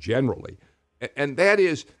generally. And that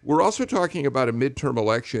is, we're also talking about a midterm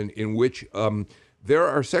election in which there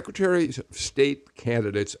are secretaries of state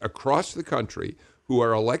candidates across the country who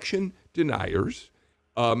are election deniers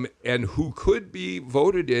and who could be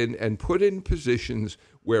voted in and put in positions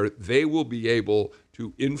where they will be able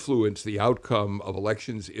to influence the outcome of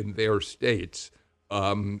elections in their states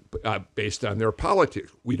based on their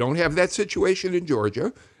politics. We don't have that situation in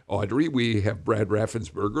Georgia. Audrey, we have Brad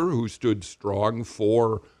Raffensperger, who stood strong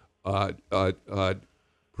for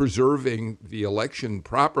preserving the election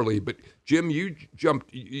properly. But Jim,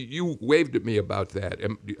 you waved at me about that.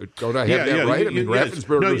 Don't I have that right?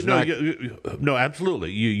 Raffensperger's no,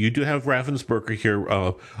 absolutely. You do have Raffensperger here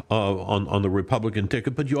on the Republican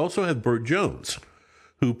ticket, but you also have Burt Jones,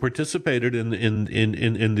 who participated in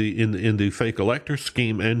the fake elector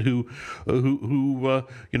scheme, and who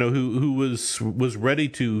was ready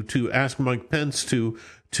to ask Mike Pence to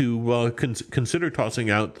consider tossing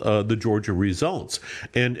out the Georgia results.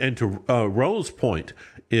 And to Roll's point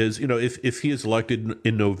is, if he is elected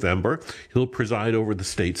in November, he'll preside over the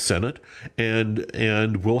state Senate,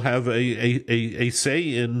 and will have a say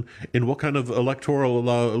in what kind of electoral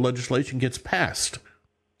legislation gets passed.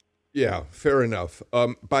 Yeah, fair enough.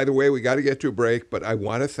 By the way, we got to get to a break, but I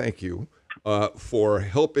want to thank you for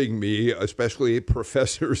helping me, especially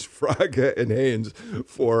Professors Fraga and Haynes,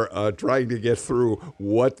 for trying to get through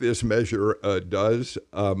what this measure does.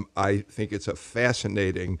 I think it's a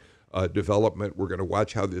fascinating development. We're going to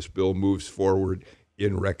watch how this bill moves forward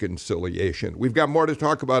in reconciliation. We've got more to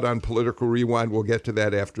talk about on Political Rewind. We'll get to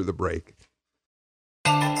that after the break.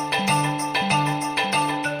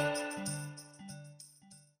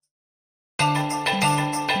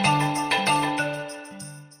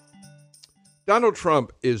 Donald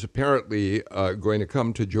Trump is apparently going to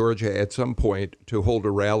come to Georgia at some point to hold a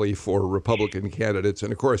rally for Republican candidates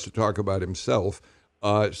and, of course, to talk about himself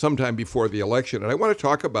sometime before the election. And I want to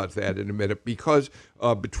talk about that in a minute because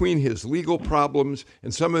between his legal problems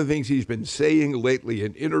and some of the things he's been saying lately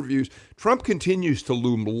in interviews, Trump continues to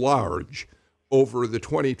loom large over the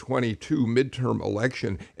 2022 midterm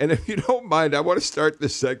election. And if you don't mind, I want to start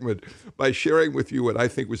this segment by sharing with you what I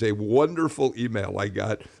think was a wonderful email I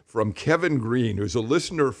got from Kevin Green, who's a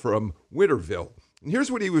listener from Winterville. And here's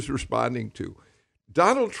what he was responding to.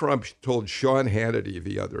 Donald Trump told Sean Hannity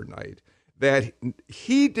the other night that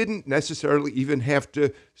he didn't necessarily even have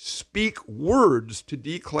to speak words to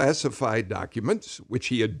declassify documents, which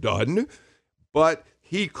he had done, but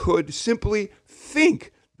he could simply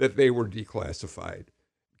think that they were declassified.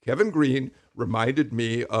 Kevin Green reminded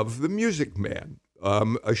me of The Music Man,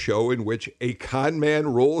 a show in which a con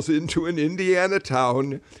man rolls into an Indiana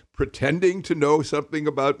town pretending to know something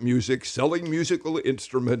about music, selling musical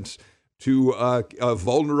instruments to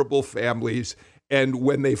vulnerable families. And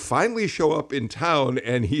when they finally show up in town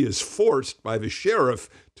and he is forced by the sheriff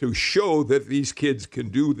to show that these kids can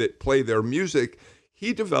play their music,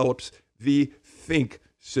 he develops the Think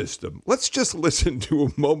system. Let's just listen to a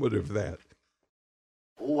moment of that.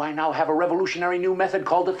 Oh, I now have a revolutionary new method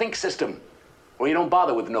called the Think system, where you don't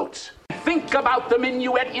bother with notes. Think about the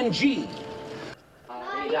minuet in G.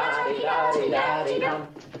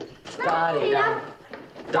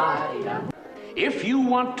 If you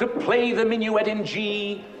want to play the minuet in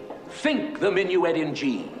G, think the minuet in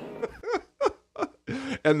G.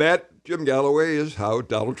 And that, Jim Galloway, is how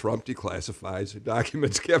Donald Trump declassifies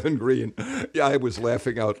documents. Kevin Green. Yeah, I was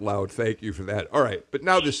laughing out loud. Thank you for that. All right, but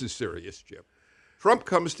now this is serious, Jim. Trump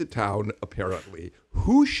comes to town, apparently.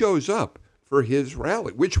 Who shows up for his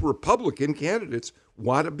rally? Which Republican candidates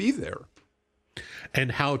want to be there?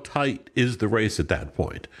 And how tight is the race at that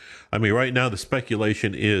point? I mean, right now the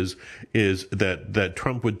speculation is that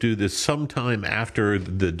Trump would do this sometime after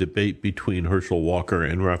the debate between Herschel Walker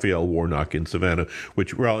and Raphael Warnock in Savannah,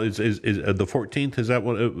 which is the 14th. Is that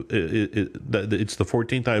what it's the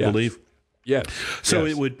 14th? I believe. Yes. So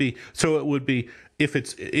yes. It would be. If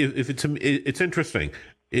it's interesting.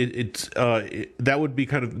 That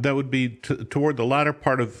would be toward the latter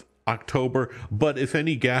part of October, but if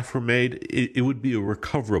any gaffe were made, it would be a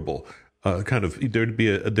recoverable there'd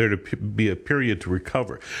be a period to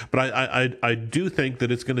recover. But I do think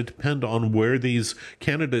that it's going to depend on where these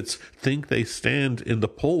candidates think they stand in the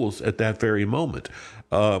polls at that very moment.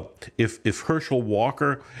 If Herschel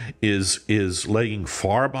Walker is lagging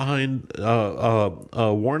far behind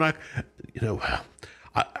Warnock,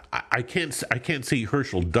 I can't see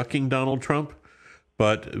Herschel ducking Donald Trump.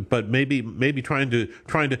 But maybe trying to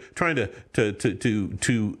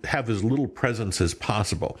have as little presence as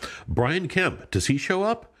possible. Brian Kemp, does he show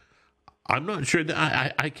up? I'm not sure.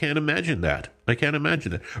 I can't imagine that.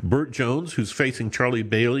 Burt Jones, who's facing Charlie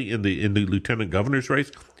Bailey in the lieutenant governor's race,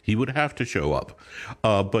 he would have to show up.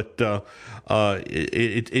 But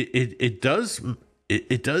it does.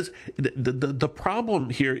 The problem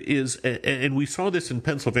here is, and we saw this in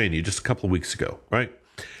Pennsylvania just a couple of weeks ago, right?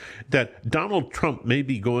 that Donald Trump may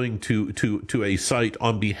be going to a site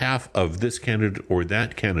on behalf of this candidate or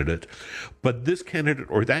that candidate, but this candidate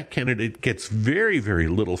or that candidate gets very, very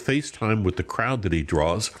little face time with the crowd that he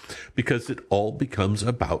draws because it all becomes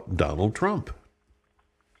about Donald Trump.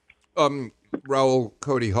 Raul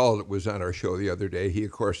Cody Hall was on our show the other day. He,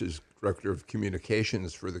 of course, is director of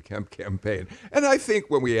communications for the Kemp campaign. And I think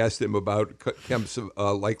when we asked him about Kemp's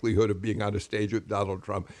likelihood of being on a stage with Donald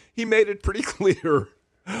Trump, he made it pretty clear,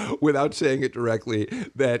 without saying it directly,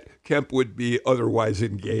 that Kemp would be otherwise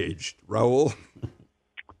engaged. Raul?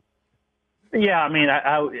 Yeah, I mean,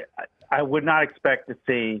 I would not expect to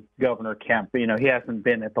see Governor Kemp. You know, he hasn't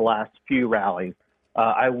been at the last few rallies.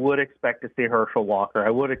 I would expect to see Herschel Walker. I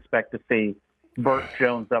would expect to see Burt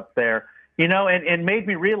Jones up there. You know, and made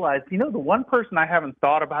me realize, you know, the one person I haven't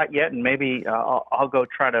thought about yet, and maybe I'll go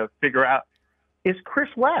try to figure out, is Chris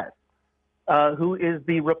West, who is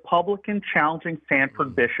the Republican challenging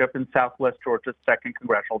Sanford Bishop in Southwest Georgia's 2nd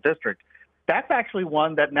Congressional District. That's actually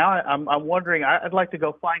one that now I'm wondering, I'd like to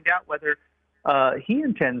go find out whether he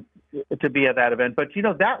intends to be at that event. But, you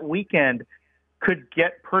know, that weekend could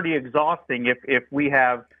get pretty exhausting if we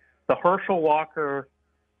have the Herschel Walker,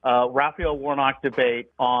 Raphael Warnock debate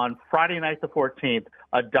on Friday night the 14th,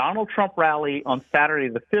 a Donald Trump rally on Saturday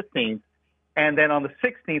the 15th, and then on the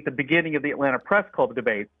 16th, the beginning of the Atlanta Press Club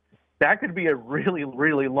debate. That could be a really,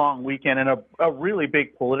 really long weekend and a really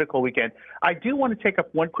big political weekend. I do want to take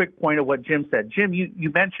up one quick point of what Jim said. Jim, you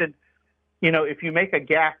mentioned, you know, if you make a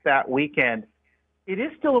gaffe that weekend, it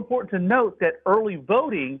is still important to note that early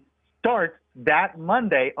voting starts that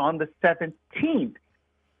Monday on the 17th.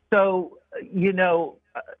 So, you know,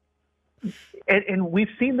 and we've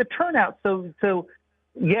seen the turnout. So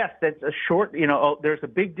yes, that's a short, you know, there's a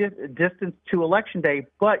big distance to Election Day,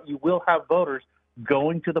 but you will have voters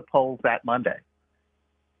going to the polls that Monday.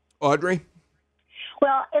 Audrey?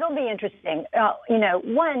 Well, it'll be interesting. You know,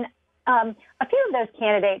 a few of those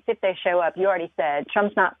candidates, if they show up, you already said,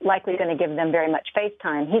 Trump's not likely going to give them very much face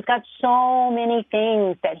time. He's got so many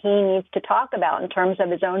things that he needs to talk about in terms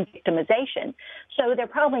of his own victimization. So they're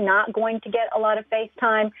probably not going to get a lot of face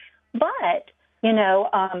time. But, you know,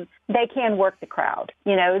 they can work the crowd.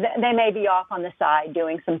 You know, they may be off on the side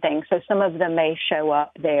doing some things. So some of them may show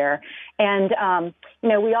up there. And, you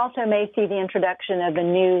know, we also may see the introduction of a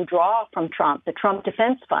new draw from Trump, the Trump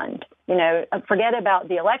Defense Fund. You know, forget about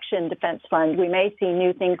the election defense fund. We may see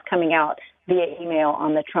new things coming out via email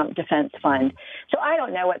on the Trump Defense Fund. So I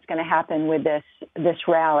don't know what's going to happen with this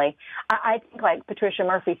rally. I think, like Patricia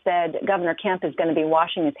Murphy said, Governor Kemp is going to be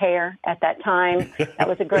washing his hair at that time. That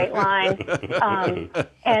was a great line.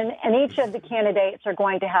 And each of the candidates are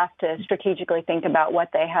going to have to strategically think about what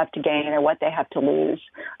they have to gain or what they have to lose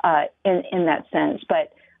in that sense.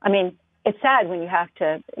 But, I mean, it's sad when you have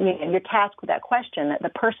to, you know, you're tasked with that question that the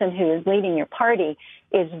person who is leading your party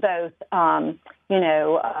is both, you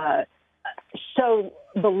know, so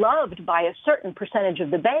beloved by a certain percentage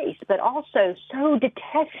of the base, but also so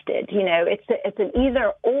detested. You know, it's an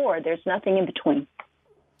either or. There's nothing in between.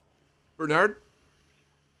 Bernard?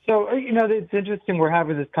 So, you know, it's interesting we're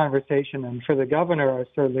having this conversation, and for the governor, I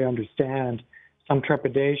certainly understand some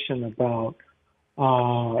trepidation about,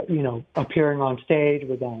 you know, appearing on stage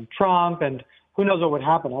with Donald Trump, and who knows what would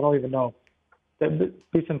happen. I don't even know. There'd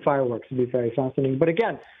be some fireworks. It'd be very fascinating. But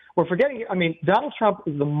again, we're forgetting, I mean, Donald Trump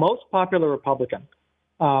is the most popular Republican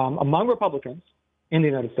among Republicans in the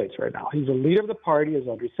United States right now. He's a leader of the party, as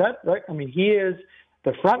Audrey said, right? I mean, he is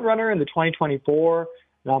the front runner in the 2024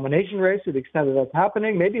 nomination race to the extent that that's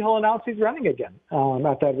happening. Maybe he'll announce he's running again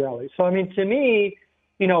at that rally. So, I mean, to me,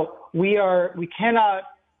 you know, we cannot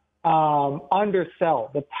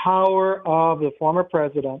undersell the power of the former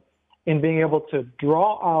president in being able to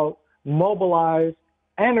draw out, mobilize,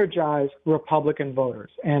 energize Republican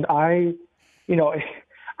voters. And I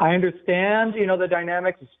understand, you know, the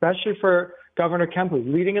dynamics, especially for Governor Kemp, who's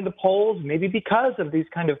leading in the polls, maybe because of these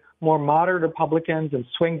kind of more moderate Republicans and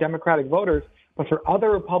swing Democratic voters. But for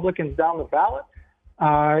other Republicans down the ballot,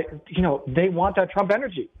 you know, they want that Trump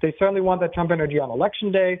energy. They certainly want that Trump energy on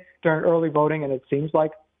Election Day during early voting, and it seems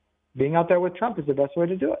like being out there with Trump is the best way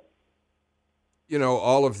to do it. You know,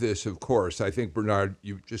 all of this, of course, I think, Bernard,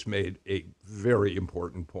 you just made a very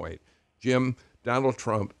important point. Jim, Donald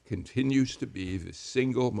Trump continues to be the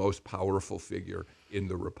single most powerful figure in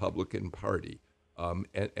the Republican Party.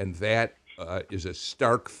 And that is a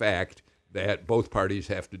stark fact that both parties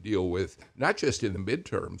have to deal with, not just in the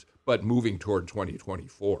midterms, but moving toward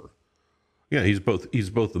 2024. Yeah, he's both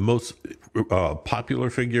the most popular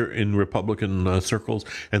figure in Republican circles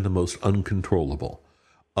and the most uncontrollable.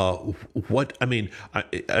 What I mean,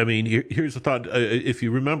 here's a thought. If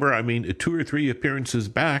you remember, 2 or 3 appearances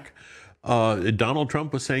back, Donald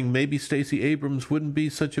Trump was saying maybe Stacey Abrams wouldn't be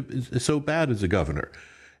so bad as a governor.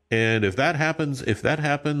 And if that happens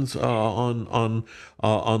on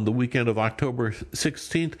the weekend of October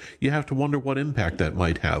 16th, you have to wonder what impact that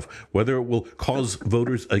might have. Whether it will cause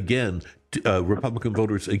voters again, Republican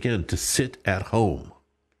voters again, to sit at home.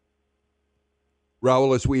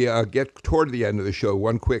 Raul, as we get toward the end of the show,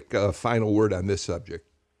 one quick final word on this subject.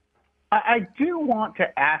 I do want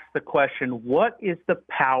to ask the question, what is the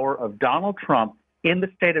power of Donald Trump in the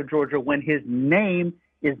state of Georgia when his name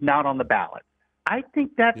is not on the ballot? I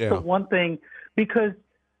think that's the one thing, because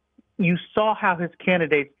you saw how his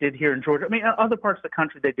candidates did here in Georgia. I mean, in other parts of the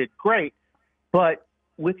country, they did great. But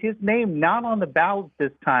with his name not on the ballot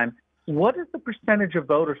this time, what is the percentage of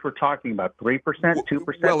voters we're talking about? 3%, 2%,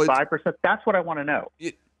 5%? That's what I want to know.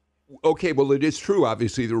 Okay, well, it is true.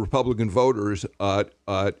 Obviously, the Republican voters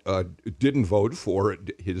didn't vote for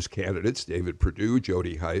his candidates, David Perdue,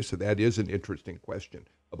 Jody Hice. So that is an interesting question.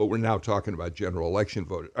 But we're now talking about general election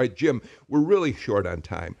voters. All right, Jim, we're really short on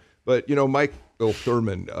time. But, Michael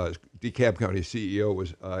Thurmond, DeKalb County CEO,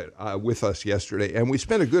 was with us yesterday, and we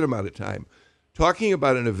spent a good amount of time talking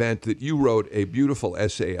about an event that you wrote a beautiful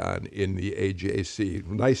essay on in the AJC.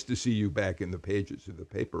 Nice to see you back in the pages of the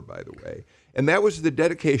paper, by the way. And that was the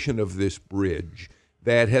dedication of this bridge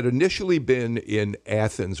that had initially been in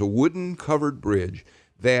Athens, a wooden covered bridge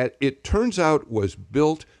that it turns out was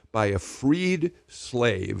built by a freed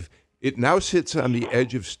slave. It now sits on the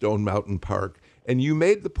edge of Stone Mountain Park. And you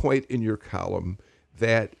made the point in your column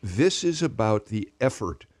that this is about the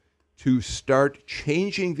effort to start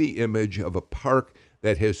changing the image of a park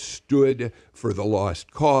that has stood for the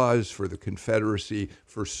lost cause, for the Confederacy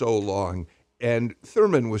for so long. And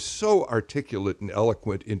Thurmond was so articulate and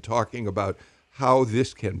eloquent in talking about how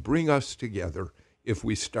this can bring us together if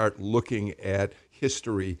we start looking at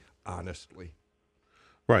history honestly.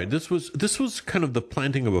 Right. This was kind of the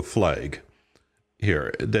planting of a flag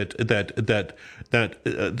here. That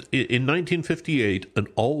in 1958, an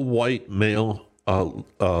all-white male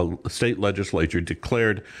state legislature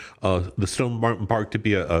declared the Stone Mountain Park to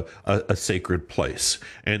be a sacred place,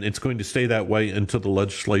 and it's going to stay that way until the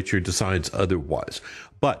legislature decides otherwise.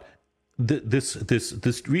 But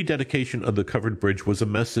this rededication of the covered bridge was a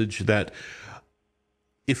message that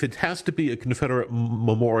if it has to be a Confederate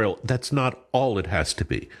memorial, that's not all it has to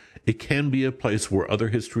be. It can be a place where other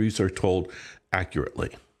histories are told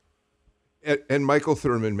accurately. And Michael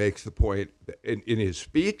Thurmond makes the point in his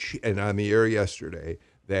speech and on the air yesterday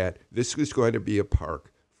that this is going to be a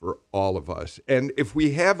park for all of us. And if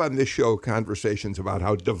we have on this show conversations about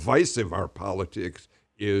how divisive our politics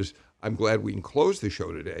is, I'm glad we can close the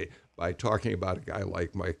show today by talking about a guy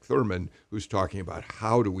like Mike Thurmond, who's talking about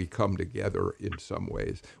how do we come together in some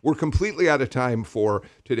ways. We're completely out of time for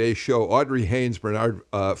today's show. Audrey Haynes, Bernard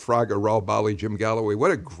Fraga, Raul Bali, Jim Galloway. What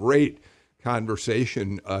a great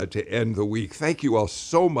conversation to end the week. Thank you all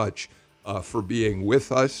so much for being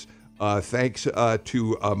with us. Thanks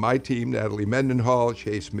to my team, Natalie Mendenhall,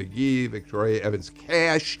 Chase McGee, Victoria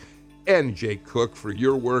Evans-Cash, and Jake Cook for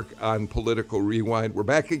your work on Political Rewind. We're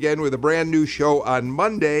back again with a brand new show on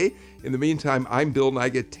Monday. In the meantime, I'm Bill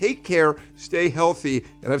Nigut. Take care, stay healthy,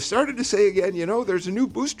 and I've started to say again, there's a new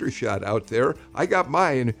booster shot out there. I got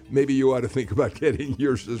mine. Maybe you ought to think about getting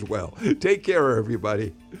yours as well. Take care,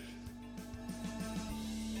 everybody.